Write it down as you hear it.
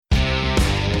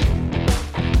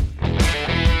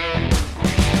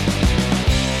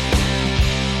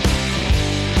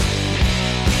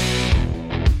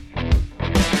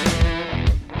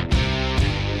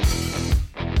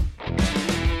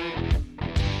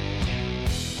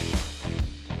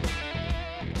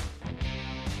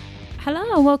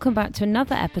Hello and welcome back to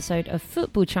another episode of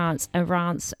Football Chants and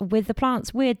Rants with the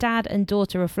Plants. We're dad and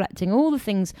daughter reflecting all the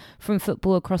things from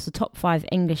football across the top 5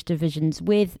 English divisions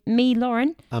with me,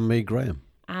 Lauren. And me, Graham.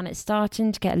 And it's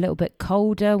starting to get a little bit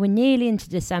colder. We're nearly into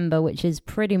December, which is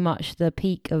pretty much the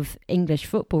peak of English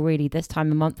football, really. This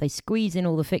time of month, they squeeze in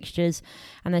all the fixtures.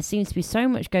 And there seems to be so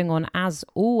much going on, as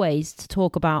always, to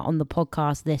talk about on the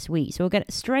podcast this week. So we'll get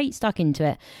straight stuck into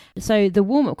it. So the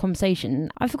warm-up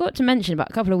conversation, I forgot to mention about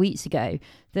a couple of weeks ago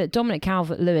that Dominic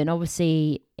Calvert-Lewin,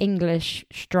 obviously English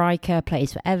striker,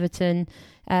 plays for Everton.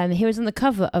 He was on the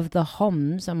cover of the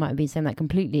Homs, I might be saying that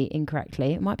completely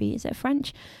incorrectly. It might be, is it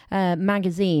French?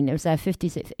 Magazine. It was their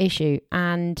 56th issue.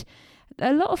 And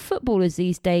a lot of footballers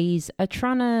these days are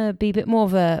trying to be a bit more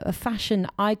of a fashion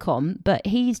icon, but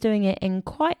he's doing it in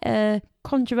quite a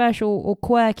controversial or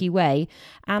quirky way.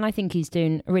 And I think he's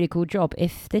doing a really cool job.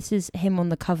 If this is him on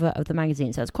the cover of the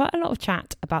magazine. So it's quite a lot of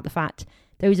chat about the fact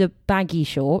those are baggy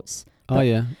shorts.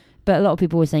 But a lot of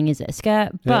people were saying, is it a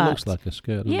skirt? Yeah, it looks like a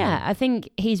skirt. Yeah, I think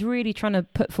he's really trying to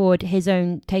put forward his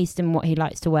own taste in what he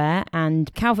likes to wear.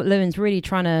 And Calvert-Lewin's really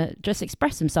trying to just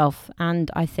express himself. And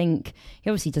I think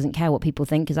he obviously doesn't care what people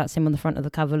think because that's him on the front of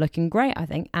the cover looking great, I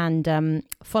think. And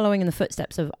following in the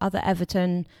footsteps of other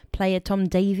Everton player Tom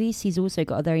Davies, he's also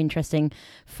got a very interesting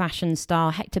fashion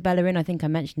style. Hector Bellerin, I think I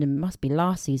mentioned him, must be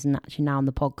last season actually now on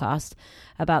the podcast,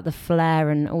 about the flair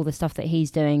and all the stuff that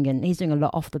he's doing. And he's doing a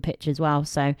lot off the pitch as well.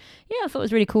 So yeah, I thought it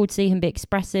was really cool to see him be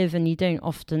expressive, and you don't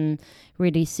often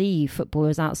really see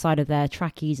footballers outside of their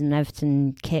trackies and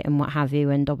Everton kit and what have you.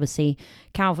 And obviously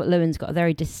Calvert-Lewin's got a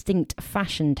very distinct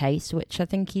fashion taste, which I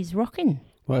think he's rocking.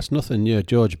 Well, it's nothing new.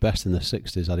 George Best in the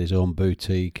 60s had his own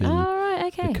boutique, and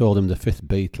they called him the fifth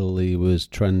Beatle. He was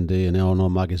trendy and on all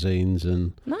magazines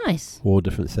and nice, wore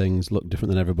different things, looked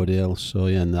different than everybody else. So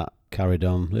yeah, and that carried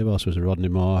on. Who else was Rodney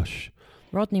Marsh?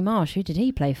 Rodney Marsh, who did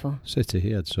he play for? City.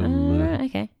 He had some.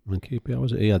 And QPR,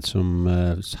 was it? He had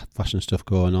some fashion stuff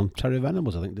going on. Terry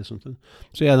Venables, I think, did something.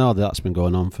 So yeah, no, that's been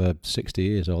going on for 60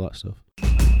 years. All that stuff.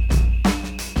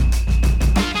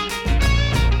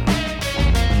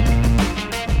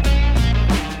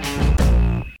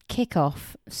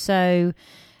 Kickoff. So,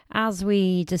 as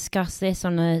we discuss this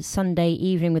on a Sunday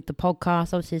evening with the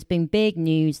podcast, obviously it's been big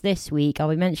news this week. I'll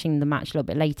be mentioning the match a little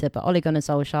bit later, but Ole Gunnar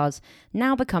Solskjaer's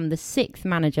now become the 6th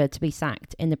manager to be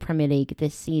sacked in the Premier League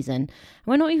this season. And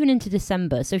we're not even into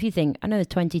December, so if you think, I know there's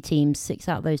 20 teams, 6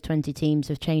 out of those 20 teams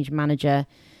have changed manager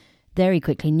very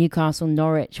quickly. Newcastle,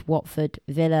 Norwich, Watford,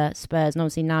 Villa, Spurs, and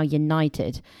obviously now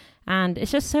United. And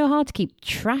it's just so hard to keep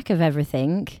track of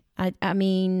everything. I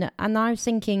mean, and I was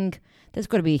thinking there's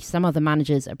got to be some other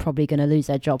managers that are probably going to lose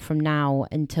their job from now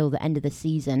until the end of the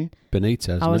season.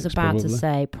 Benitez. I was about to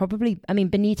say, probably. I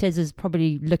mean, Benitez is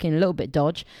probably looking a little bit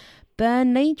dodge.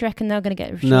 Burnley, do you reckon they're going to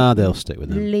get... No, they'll stick with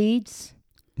them. Leeds?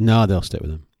 No, they'll stick with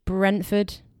them.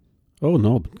 Brentford? Oh,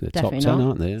 no, they're definitely top 10, not.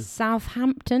 aren't they?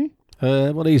 Southampton?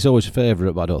 Well, he's always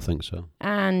favourite, but I don't think so.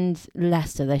 And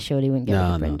Leicester, they surely wouldn't get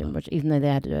rid of Brendan Rodgers, even though they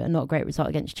had a not great result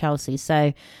against Chelsea.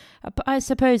 So I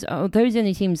suppose those are the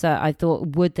only teams that I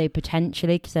thought would they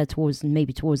potentially, because they're towards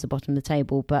the bottom of the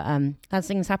table. But as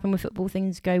things happen with football,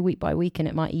 things go week by week, and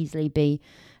it might easily be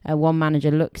one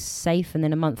manager looks safe, and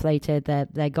then a month later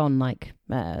they're gone, like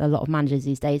a lot of managers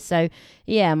these days. So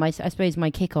yeah, I suppose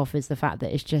my kickoff is the fact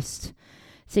that it's just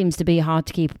seems to be hard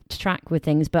to keep track with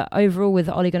things. But overall, with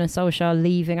Ole Gunnar Solskjaer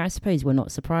leaving, I suppose we're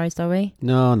not surprised, are we?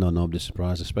 No, nobody's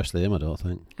surprised, especially him, I don't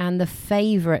think. And the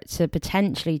favourite to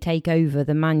potentially take over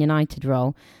the Man United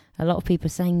role, a lot of people are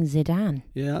saying Zidane.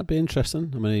 Yeah, that'd be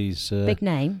interesting. I mean, he's... big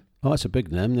name. Oh, it's a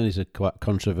big name. Then he's a quite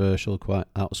controversial, quite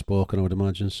outspoken, I would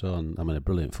imagine. So, I mean, a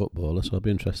brilliant footballer, so it'll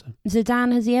be interesting.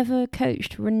 Zidane, has he ever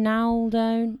coached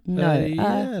Ronaldo? No.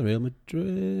 Yeah, Real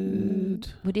Madrid.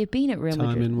 Would he have been at Real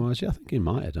Madrid? Timing-wise, yeah, I think he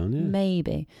might have done, yeah.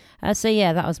 Maybe. So,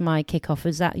 yeah, that was my kickoff.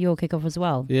 Was that your kickoff as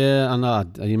well? Yeah,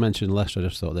 and you mentioned Leicester. I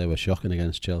just thought they were shocking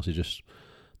against Chelsea. Just,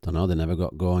 don't know, they never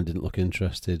got going, didn't look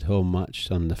interested. Home match,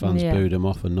 and the fans booed them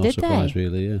off, and no surprise,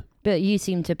 really, yeah. But you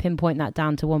seem to pinpoint that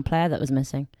down to one player that was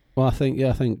missing. Well, I think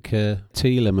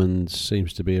Tielemans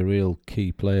seems to be a real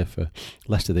key player for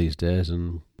Leicester these days.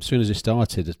 And as soon as he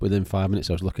started, within 5 minutes,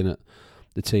 I was looking at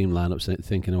the team lineup,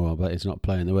 thinking, "Oh, I bet he's not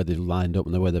playing." The way they've lined up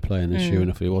and the way they're playing, and sure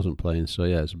enough, he wasn't playing. So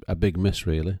yeah, it's a big miss,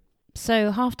 really.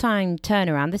 So half-time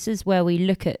turnaround, this is where we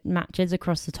look at matches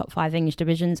across the top 5 English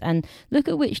divisions and look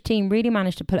at which team really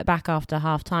managed to pull it back after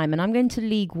half-time. And I'm going to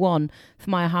League One for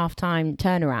my half-time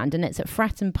turnaround, and it's at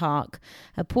Fratton Park,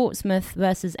 Portsmouth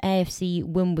versus AFC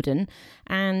Wimbledon.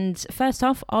 And first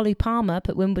off, Ollie Palmer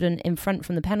put Wimbledon in front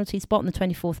from the penalty spot in the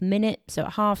 24th minute. So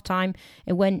at half-time,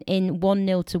 it went in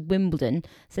 1-0 to Wimbledon.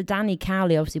 So Danny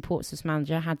Cowley, obviously Portsmouth's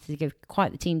manager, had to give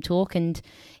quite the team talk, and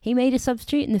he made a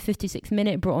substitute in the 56th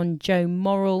minute, brought on Joe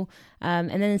Morrell.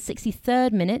 And then in the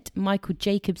 63rd minute, Michael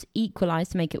Jacobs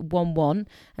equalised to make it 1-1. And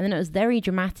then it was very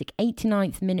dramatic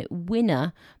 89th minute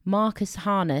winner, Marcus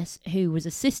Harness, who was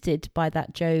assisted by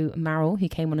that Joe Morrell, who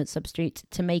came on as substitute,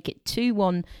 to make it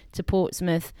 2-1 to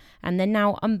Portsmouth. And they're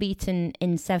now unbeaten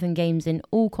in 7 games in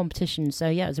all competitions. So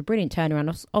yeah, it was a brilliant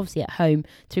turnaround, obviously at home,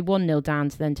 to 1-0 down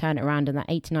to then turn it around. And that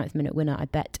 89th minute winner, I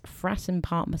bet Fratton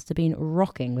Park must have been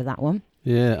rocking with that one.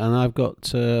 Yeah, and I've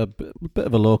got a bit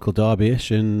of a local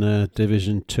derby-ish in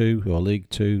Division 2 or League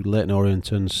 2. Leyton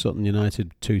Orient and Sutton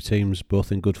United, 2 teams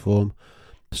both in good form.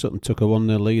 Sutton took a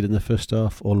 1-0 lead in the first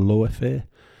half on Low FA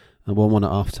and 1-1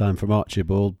 at half-time from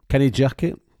Archibald. Kenny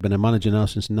Jackett, been a manager now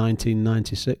since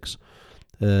 1996.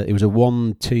 He was a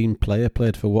one-team player,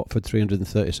 played for Watford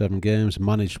 337 games,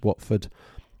 managed Watford.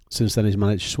 Since then he's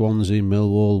managed Swansea,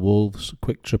 Millwall, Wolves,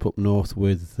 quick trip up north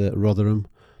with Rotherham.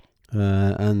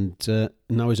 And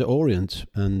now he's at Orient,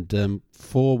 and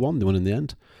 4-1 they won in the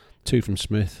end. 2 from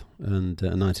Smith and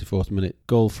a 94th minute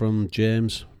goal from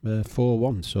James,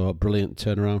 4-1. So a brilliant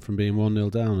turnaround from being 1-0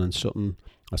 down, and Sutton,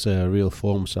 I say a real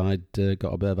form side,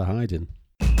 got a bit of a hiding.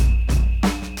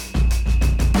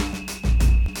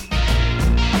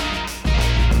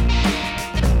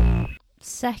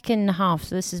 Second half,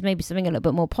 so this is maybe something a little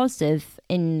bit more positive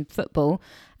in football.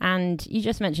 And you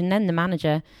just mentioned then the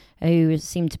manager who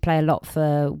seemed to play a lot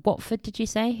for Watford, did you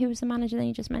say? Who was the manager that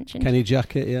you just mentioned? Kenny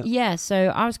Jackett, yeah. Yeah, so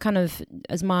I was kind of,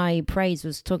 as my praise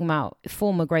was talking about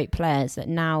former great players that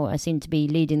now seem to be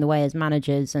leading the way as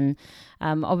managers. And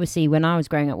obviously when I was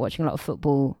growing up watching a lot of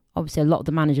football, obviously a lot of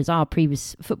the managers are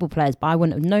previous football players, but I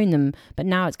wouldn't have known them. But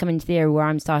now it's coming to the era where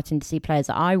I'm starting to see players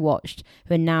that I watched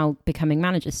who are now becoming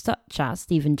managers, such as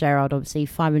Steven Gerrard, obviously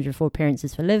 504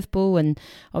 appearances for Liverpool, and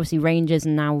obviously Rangers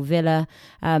and now Villa.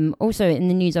 Also in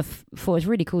the news, I thought it was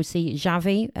really cool to see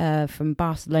Xavi from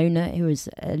Barcelona, who was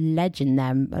a legend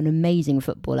there, an amazing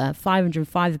footballer.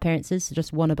 505 appearances, so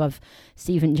just one above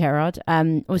Steven Gerrard.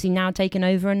 Obviously now taken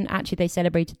over, and actually they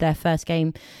celebrated their first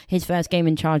game, his first game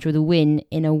in charge, with a win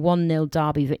in a 1-0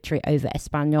 derby victory over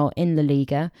Espanyol in La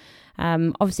Liga.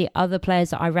 Obviously other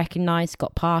players that I recognise,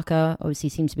 Scott Parker obviously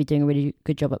seems to be doing a really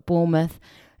good job at Bournemouth.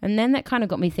 And then that kind of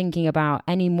got me thinking about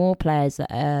any more players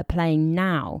that are playing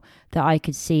now that I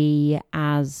could see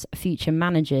as future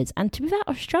managers. And to be fair,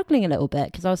 I was struggling a little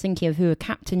bit because I was thinking of who are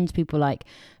captains, people like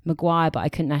Maguire, but I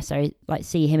couldn't necessarily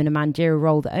see him in a managerial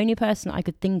role. The only person I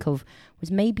could think of was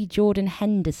maybe Jordan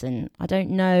Henderson. I don't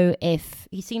know if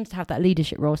he seems to have that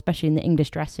leadership role, especially in the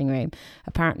English dressing room.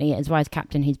 Apparently, as vice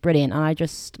captain, he's brilliant. And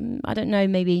I don't know,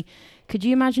 maybe... Could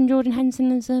you imagine Jordan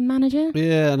Henderson as a manager?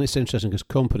 Yeah, and it's interesting because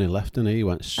Company left, and he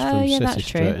went from City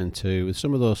straight into... With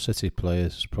some of those City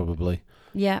players, probably...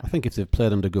 Yeah. I think if they've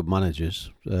played under good managers,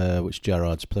 which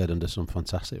Gerrard's played under some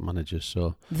fantastic managers,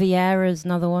 so... Vieira's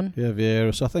another one. Yeah,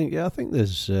 Vieira. So I think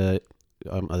there's... I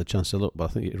haven't had a chance to look,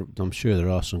 but I'm sure there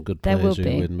are some good players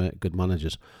who would make good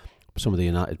managers. Some of the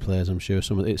United players, I'm sure.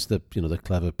 It's the the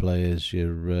clever players.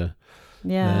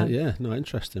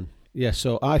 Interesting. Yeah,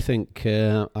 so I think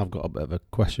I've got a bit of a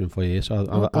question for you.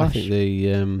 So I think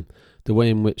the way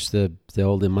in which the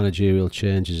all the managerial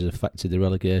changes have affected the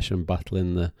relegation battle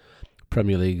in the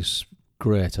Premier League's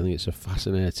great. I think it's a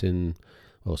fascinating.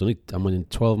 Well, I'm winning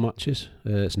 12 matches.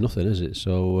 It's nothing, is it?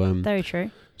 So very true.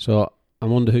 So I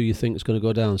wonder who you think is going to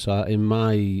go down. So in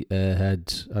my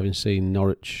head, having seen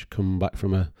Norwich come back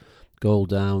from a goal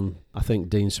down, I think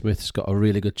Dean Smith's got a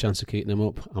really good chance of keeping them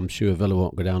up. I'm sure Villa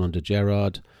won't go down under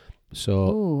Gerrard.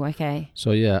 So, okay.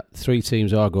 So yeah, 3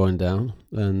 teams are going down,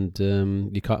 and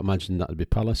you can't imagine that would be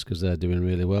Palace because they're doing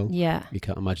really well. Yeah. You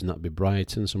can't imagine that would be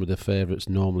Brighton, some of the favourites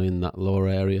normally in that lower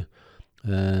area.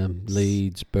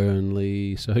 Leeds,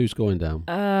 Burnley. So who's going down?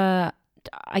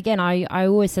 Again, I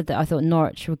always said that I thought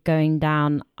Norwich were going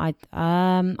down. I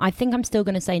think I'm still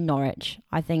going to say Norwich.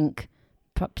 I think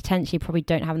potentially probably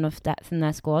don't have enough depth in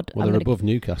their squad. Well, they're above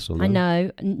Newcastle now. I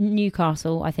know.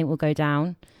 Newcastle, I think, will go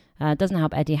down. Doesn't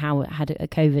help Eddie Howe had a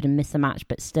COVID and missed the match,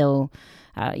 but still,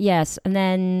 yes. And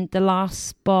then the last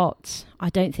spot, I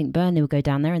don't think Burnley will go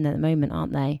down there in at the moment,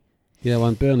 aren't they? Yeah,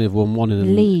 well, Burnley have won 1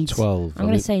 in Leeds. 12. I'm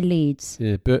going to say Leeds.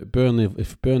 Yeah, Burnley.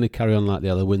 If Burnley carry on like they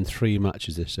are, they'll win 3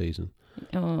 matches this season.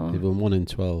 Oh. They've won 1 in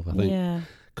 12, I think. Yeah.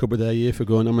 could be their year for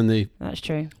going. I mean, That's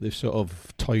true. they've sort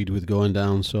of toyed with going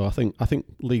down. So I think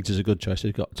Leeds is a good choice.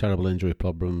 They've got terrible injury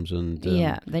problems and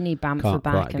They need Bamford can't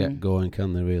quite back. get going,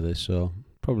 can they? Really? So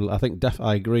probably, I think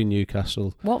I agree.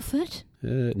 Newcastle. Watford?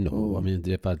 No, Ooh. I mean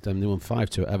they won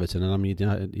 5-2 at Everton, and I'm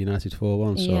United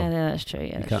 4-1. So Yeah, that's true.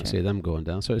 Yeah, you can't see them going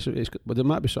down. So but there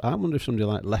might be. I wonder if somebody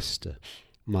like Leicester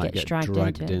might get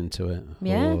dragged into it.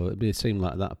 Yeah, or it'd seem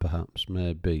like that perhaps,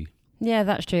 maybe. Yeah,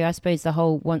 that's true. I suppose the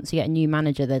whole once you get a new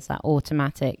manager, there's that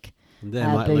automatic. And they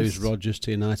might boost. lose Rodgers to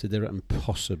United. They reckon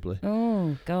possibly.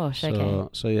 Oh gosh, okay.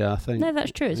 So yeah, I think No,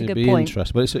 that's true. It's a it'd good be point.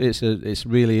 interesting, but it's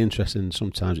really interesting.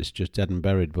 Sometimes it's just dead and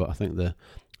buried, but I think the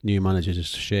new manager's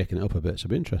just shaking it up a bit. So it'll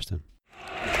be interesting.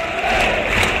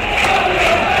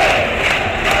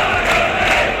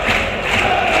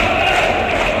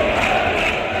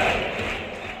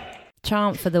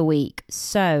 Chant for the week.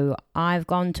 So I've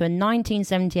gone to a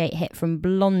 1978 hit from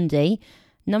Blondie,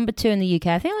 number 2 in the UK.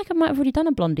 I feel like I might have already done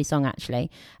a Blondie song actually.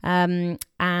 And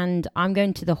I'm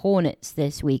going to the Hornets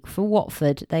this week for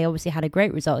Watford. They obviously had a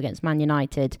great result against Man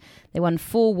United. They won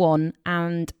 4-1.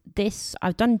 And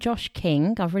I've done Josh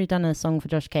King. I've already done a song for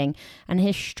Josh King. And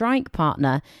his strike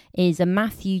partner is a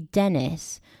Matthew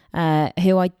Dennis.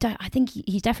 Who I think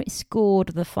he's definitely scored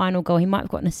the final goal. He might have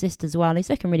got an assist as well. He's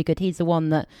looking really good. He's the one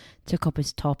that took off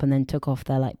his top and then took off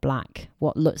their black,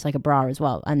 what looks like a bra as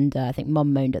well. And I think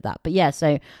Mum moaned at that. But yeah,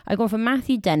 so I've gone for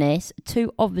Matthew Dennis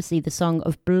to obviously the song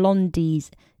of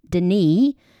Blondie's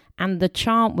Denis. And the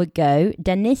chant would go,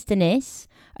 Dennis, Dennis,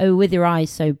 oh, with your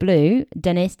eyes so blue.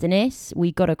 Dennis, Dennis,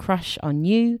 we got a crush on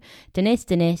you. Dennis,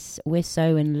 Dennis, we're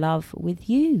so in love with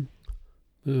you.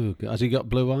 Ooh, has he got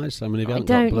blue eyes? I mean, if he I hasn't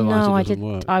got don't blue know. eyes, it doesn't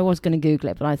work. I was going to Google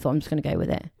it, but I thought I'm just going to go with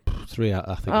it. 3 out,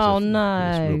 I think. Oh, it's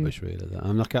no. rubbish, really. That.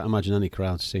 I can't imagine any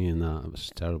crowd singing that. It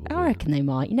was terrible. I reckon they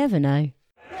might. You never know.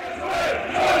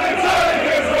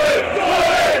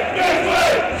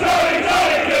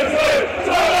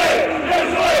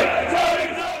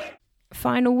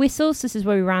 Final whistles. This is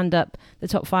where we round up the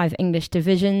top 5 English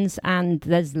divisions, and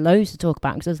there's loads to talk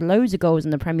about because there's loads of goals in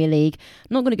the Premier League.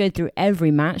 I'm not going to go through every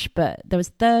match, but there was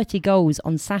 30 goals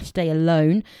on Saturday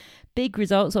alone. Big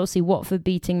results, obviously Watford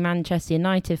beating Manchester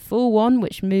United 4-1,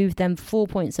 which moved them 4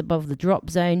 points above the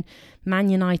drop zone. Man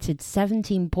United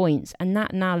 17 points, and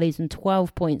that now leaves them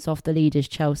 12 points off the leaders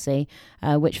Chelsea,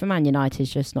 which for Man United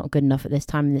is just not good enough at this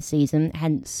time in the season,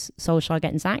 hence Solskjaer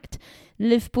getting sacked.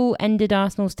 Liverpool ended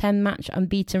Arsenal's 10-match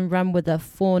unbeaten run with a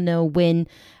 4-0 win,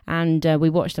 and we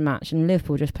watched the match, and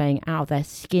Liverpool just playing out of their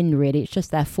skin, really. It's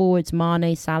just their forwards,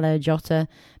 Mane, Salah, Jota,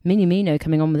 Minamino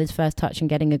coming on with his first touch and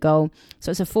getting a goal. So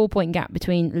it's a 4-point gap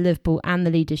between Liverpool and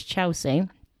the leaders Chelsea,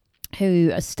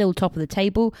 who are still top of the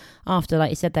table after,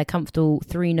 like you said, their comfortable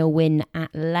 3-0 win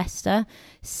at Leicester.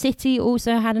 City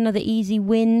also had another easy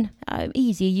win.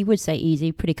 Easy, you would say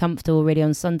easy, pretty comfortable really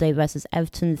on Sunday versus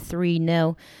Everton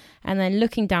 3-0. And then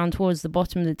looking down towards the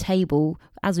bottom of the table,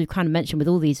 as we've kind of mentioned with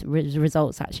all these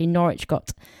results, actually, Norwich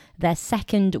got their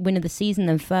second win of the season,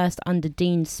 then first under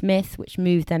Dean Smith, which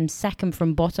moved them second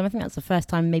from bottom. I think that's the first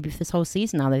time maybe for this whole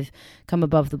season now they've come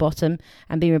above the bottom,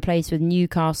 and been replaced with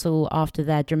Newcastle after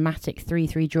their dramatic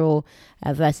 3-3 draw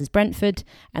versus Brentford.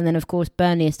 And then, of course,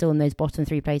 Burnley are still in those bottom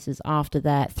 3 places after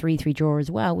their 3-3 draw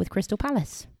as well with Crystal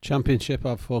Palace. Championship,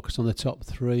 I've focused on the top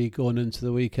 3 going into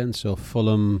the weekend. So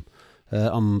Fulham,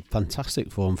 on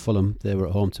fantastic form. Fulham, they were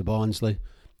at home to Barnsley.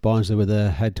 Barnsley with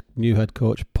their new head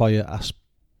coach, Poya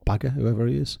Asbagha, whoever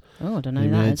he is. Oh, I don't know. He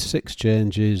made 6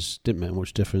 changes, didn't make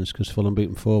much difference because Fulham beat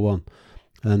them 4-1.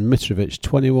 And Mitrovic,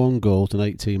 21 goals and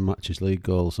 18 matches league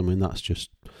goals. I mean, that's just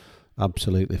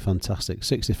absolutely fantastic.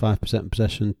 65%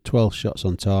 possession, 12 shots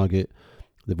on target.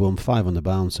 They've won 5 on the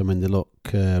bounce. I mean, they look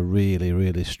really,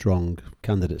 really strong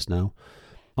candidates now.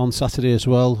 On Saturday as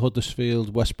well,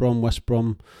 Huddersfield, West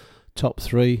Brom, top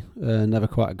 3, never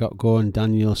quite got going.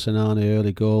 Daniel Sinani,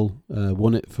 early goal,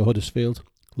 won it for Huddersfield.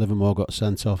 Livermore got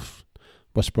sent off.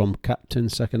 West Brom captain,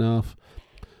 second half.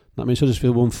 That means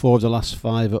Huddersfield won 4 of the last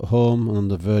 5 at home and on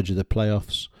the verge of the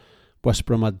playoffs. West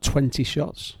Brom had 20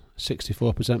 shots,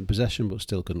 64% possession, but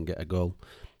still couldn't get a goal.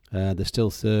 They're still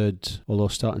third, although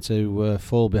starting to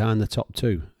fall behind the top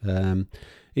 2.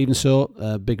 Even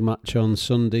so, big match on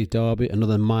Sunday, Derby,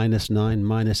 another -9,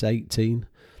 -18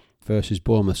 versus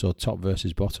Bournemouth, so top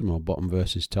versus bottom or bottom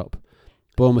versus top.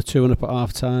 Bournemouth 2-1 up at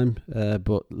half-time,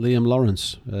 but Liam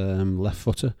Lawrence, left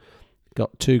footer,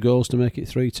 got 2 goals to make it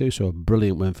 3-2, so a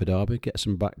brilliant win for Derby. Gets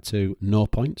them back to no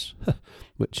points,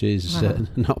 which is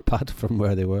not bad from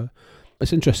where they were.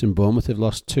 It's interesting, Bournemouth have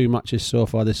lost 2 matches so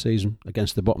far this season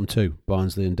against the bottom 2,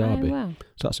 Barnsley and Derby. Oh, wow.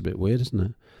 So that's a bit weird,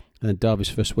 isn't it? Derby's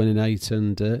first win in 8,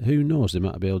 and who knows, they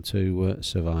might be able to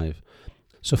survive.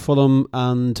 So Fulham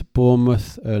and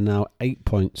Bournemouth are now 8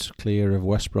 points clear of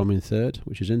West Brom in third,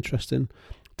 which is interesting.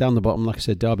 Down the bottom, like I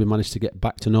said, Derby managed to get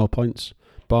back to no points.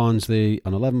 Barnsley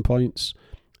on 11 points,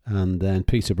 and then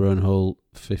Peterborough and Hull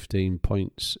 15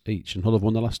 points each. And Hull have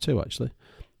won the last two, actually.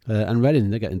 And Reading,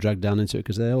 they're getting dragged down into it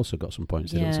because they also got some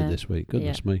points deducted this week.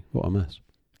 Goodness me, what a mess.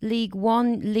 League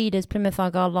One leaders Plymouth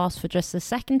Argyle lost for just the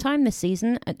second time this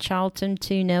season at Charlton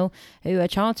 2-0, who are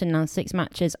Charlton now 6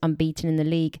 matches unbeaten in the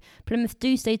league. Plymouth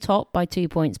do stay top by 2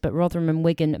 points, but Rotherham and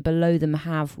Wigan below them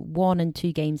have 1 and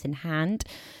 2 games in hand.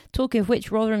 Talking of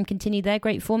which, Rotherham continued their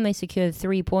great form. They secured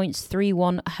 3 points,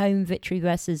 3-1 home victory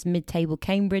versus mid-table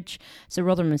Cambridge. So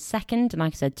Rotherham is second, and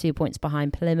like I said, 2 points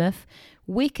behind Plymouth.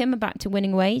 Wickham are back to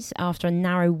winning ways after a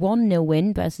narrow 1-0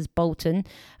 win versus Bolton,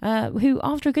 who,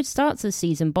 after a good start to the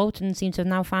season, Bolton seem to have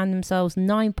now found themselves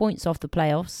 9 points off the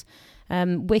playoffs.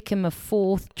 Wickham are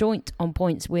fourth, joint on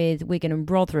points with Wigan and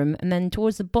Rotherham. And then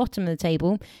towards the bottom of the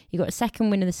table, you got a second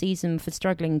win of the season for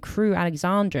struggling Crewe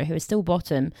Alexandra, who are still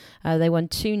bottom. They won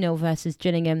 2-0 versus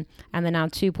Gillingham, and they're now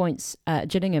 2 points.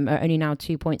 Gillingham are only now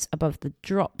 2 points above the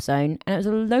drop zone. And it was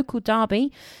a local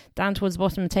derby down towards the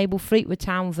bottom of the table, Fleetwood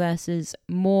Town versus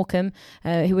Morecambe,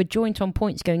 who were joint on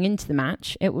points going into the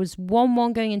match. It was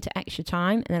 1-1 going into extra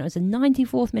time, and then it was a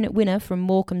 94th minute winner from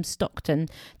Morecambe Stockton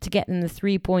to get them the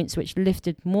 3 points, which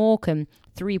lifted Morecambe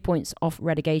 3 points off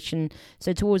relegation.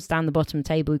 So towards down the bottom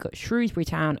table, we've got Shrewsbury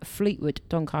Town, Fleetwood,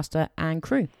 Doncaster and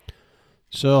Crewe.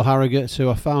 So Harrogate, who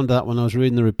I found out when I was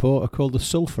reading the report, are called the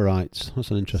Sulphurites.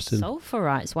 That's an interesting...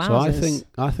 Sulphurites, wow. So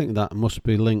I think that must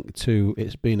be linked to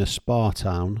it's being a spa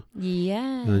town.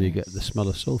 Yeah. And you get the smell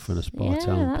of sulphur in a spa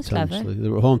town, that's potentially. clever. They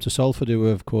were home to Salford, who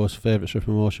were, of course, favourites for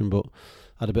promotion, but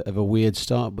had a bit of a weird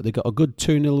start. But they got a good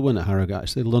 2-0 win at Harrogate,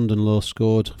 actually. London Low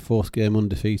scored, fourth game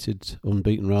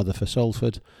unbeaten rather, for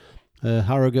Salford.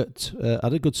 Harrogate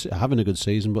having a good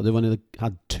season, but they've only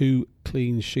had 2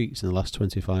 clean sheets in the last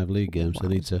 25 league games. Wow.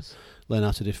 They need to learn how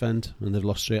to defend, and they've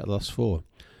lost 3 out of the last 4.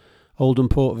 Oldham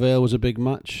Port Vale was a big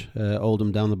match.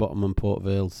 Oldham down the bottom and Port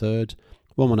Vale third.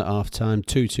 1-1 at half time,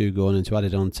 2-2 going into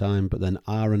added on time, but then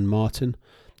Aaron Martin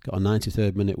got a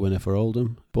 93rd minute winner for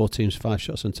Oldham. Both teams 5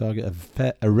 shots on target.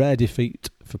 A rare defeat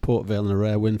for Port Vale and a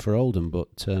rare win for Oldham,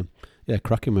 but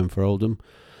cracking win for Oldham.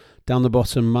 Down the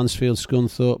bottom, Mansfield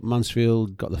Scunthorpe.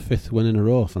 Mansfield got the 5th win in a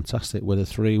row. Fantastic, with a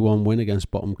 3-1 win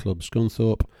against bottom club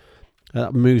Scunthorpe.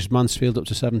 That moves Mansfield up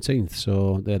to 17th,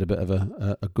 so they had a bit of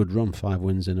a good run, 5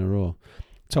 wins in a row.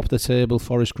 Top of the table,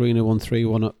 Forest Green, who won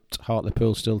 3-1 at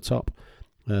Hartlepool, still top.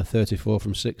 34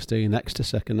 from 16. Exeter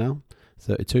second now,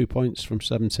 32 points from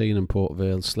 17, and Port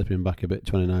Vale slipping back a bit,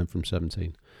 29 from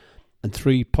 17. And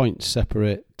 3 points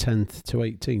separate 10th to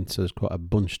 18th, so there's quite a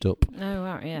bunched up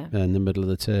in the middle of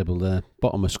the table there.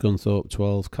 Bottom of Scunthorpe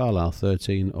 12, Carlisle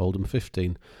 13, Oldham 15.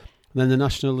 And then the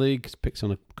National League picks on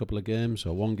a couple of games,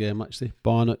 or 1 game actually.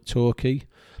 Barnet, Torquay.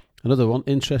 Another one,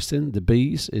 interesting, the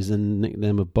Bees is the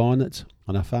nickname of Barnet,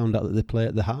 and I found out that they play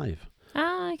at the Hive.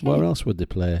 Ah, okay. Where else would they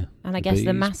play? And I guess Bees?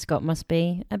 The mascot must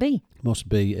be a bee. Must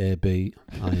be a bee,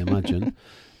 I imagine.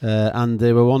 And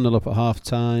they were 1-0 up at half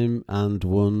time and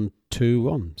won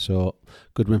 2-1. So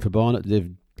good win for Barnet.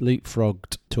 They've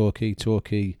leapfrogged Torquay.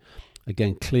 Torquay,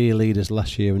 again, clear leaders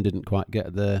last year and didn't quite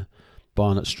get there.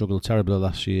 Barnet struggled terribly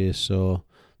last year. So,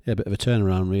 a bit of a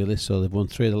turnaround, really. So they've won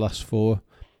 3 of the last 4.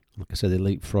 Like I said, they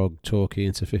leapfrogged Torquay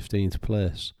into 15th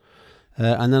place.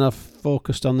 And then I've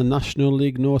focused on the National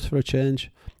League North for a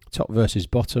change. Top versus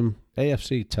bottom.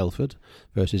 AFC Telford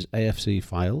versus AFC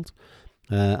Fylde.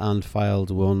 And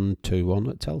Fylde won 2-1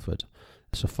 at Telford.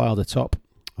 So Fylde are top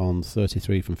on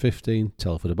 33 from 15,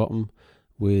 Telford are bottom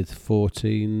with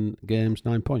 14 games,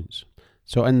 9 points.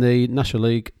 So in the National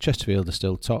League, Chesterfield are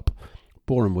still top,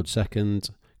 Boreham Wood second,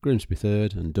 Grimsby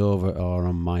third, and Dover are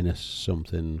on minus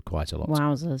something quite a lot.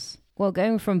 Wowzers. Well,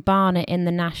 going from Barnet in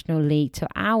the National League to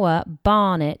our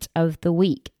Barnet of the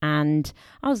week. And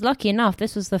I was lucky enough,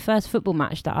 this was the first football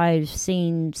match that I've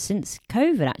seen since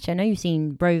COVID, actually. I know you've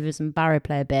seen Rovers and Barrow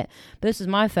play a bit, but this was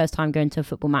my first time going to a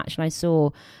football match. And I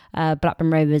saw Blackburn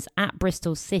Rovers at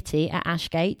Bristol City at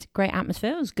Ashgate. Great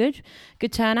atmosphere. It was good.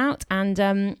 Good turnout. And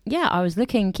I was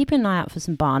keeping an eye out for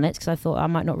some Barnets because I thought I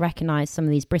might not recognise some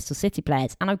of these Bristol City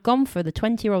players. And I've gone for the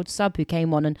 20-year-old sub who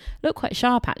came on and looked quite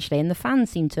sharp, actually. And the fans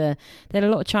seemed to they had a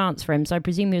lot of chance for him, so I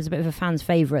presume he was a bit of a fan's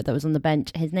favourite that was on the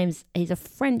bench. He's a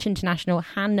French international,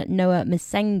 Han Noah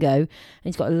Masengo, and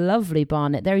he's got a lovely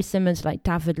barnet, very similar to like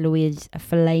David Luiz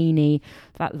Fellaini,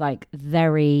 that like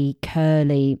very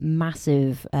curly,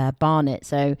 massive barnet.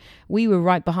 So we were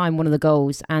right behind one of the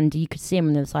goals, and you could see him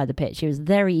on the other side of the pitch. He was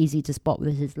very easy to spot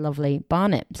with his lovely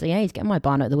barnet. So yeah, he's getting my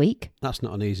barnet of the week. That's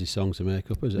not an easy song to make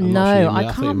up, is it? No, I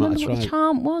can't remember what the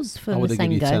chant was for Masengo. I would have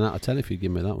given you 10 out of 10 if you'd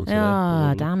given me that one today.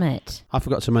 Ah, damn it. I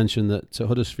forgot to mention that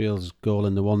Huddersfield's goal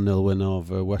in the 1-0 win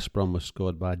over West Brom was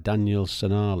scored by Daniel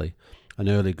Sonali, an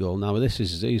early goal. Now,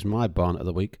 he's my barnet of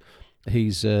the week.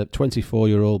 He's a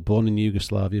 24-year-old, born in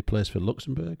Yugoslavia, plays for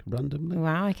Luxembourg randomly.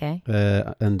 Wow, okay.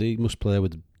 And he must play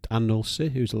with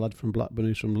Anulsi, who's a lad from Blackburn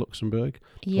who's from Luxembourg.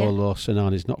 Yeah. Although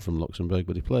Sinani's not from Luxembourg,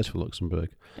 but he plays for Luxembourg.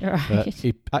 Right.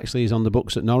 He's on the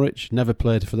books at Norwich, never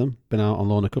played for them, been out on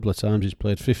loan a couple of times. He's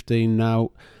played 15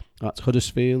 now at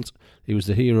Huddersfield. He was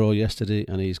the hero yesterday,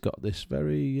 and he's got this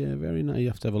very nice, you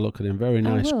have to have a look at him, very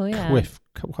nice quiff,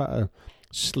 quite a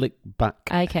slick back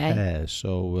hair.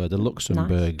 So the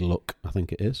Luxembourg look, I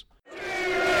think it is.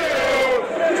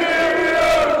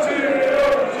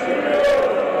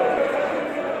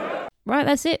 Right,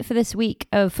 that's it for this week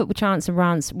of Football Chants and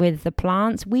Rants with the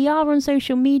Plants. We are on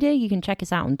social media. You can check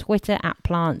us out on Twitter at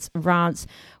Plants Rants,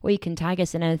 or you can tag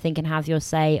us in anything and have your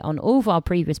say on all of our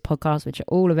previous podcasts, which are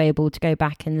all available to go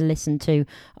back and listen to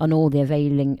on all the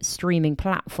availing streaming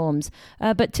platforms.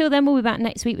 But till then, we'll be back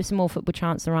next week with some more Football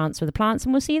Chants and Rants with the Plants,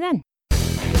 and we'll see you then.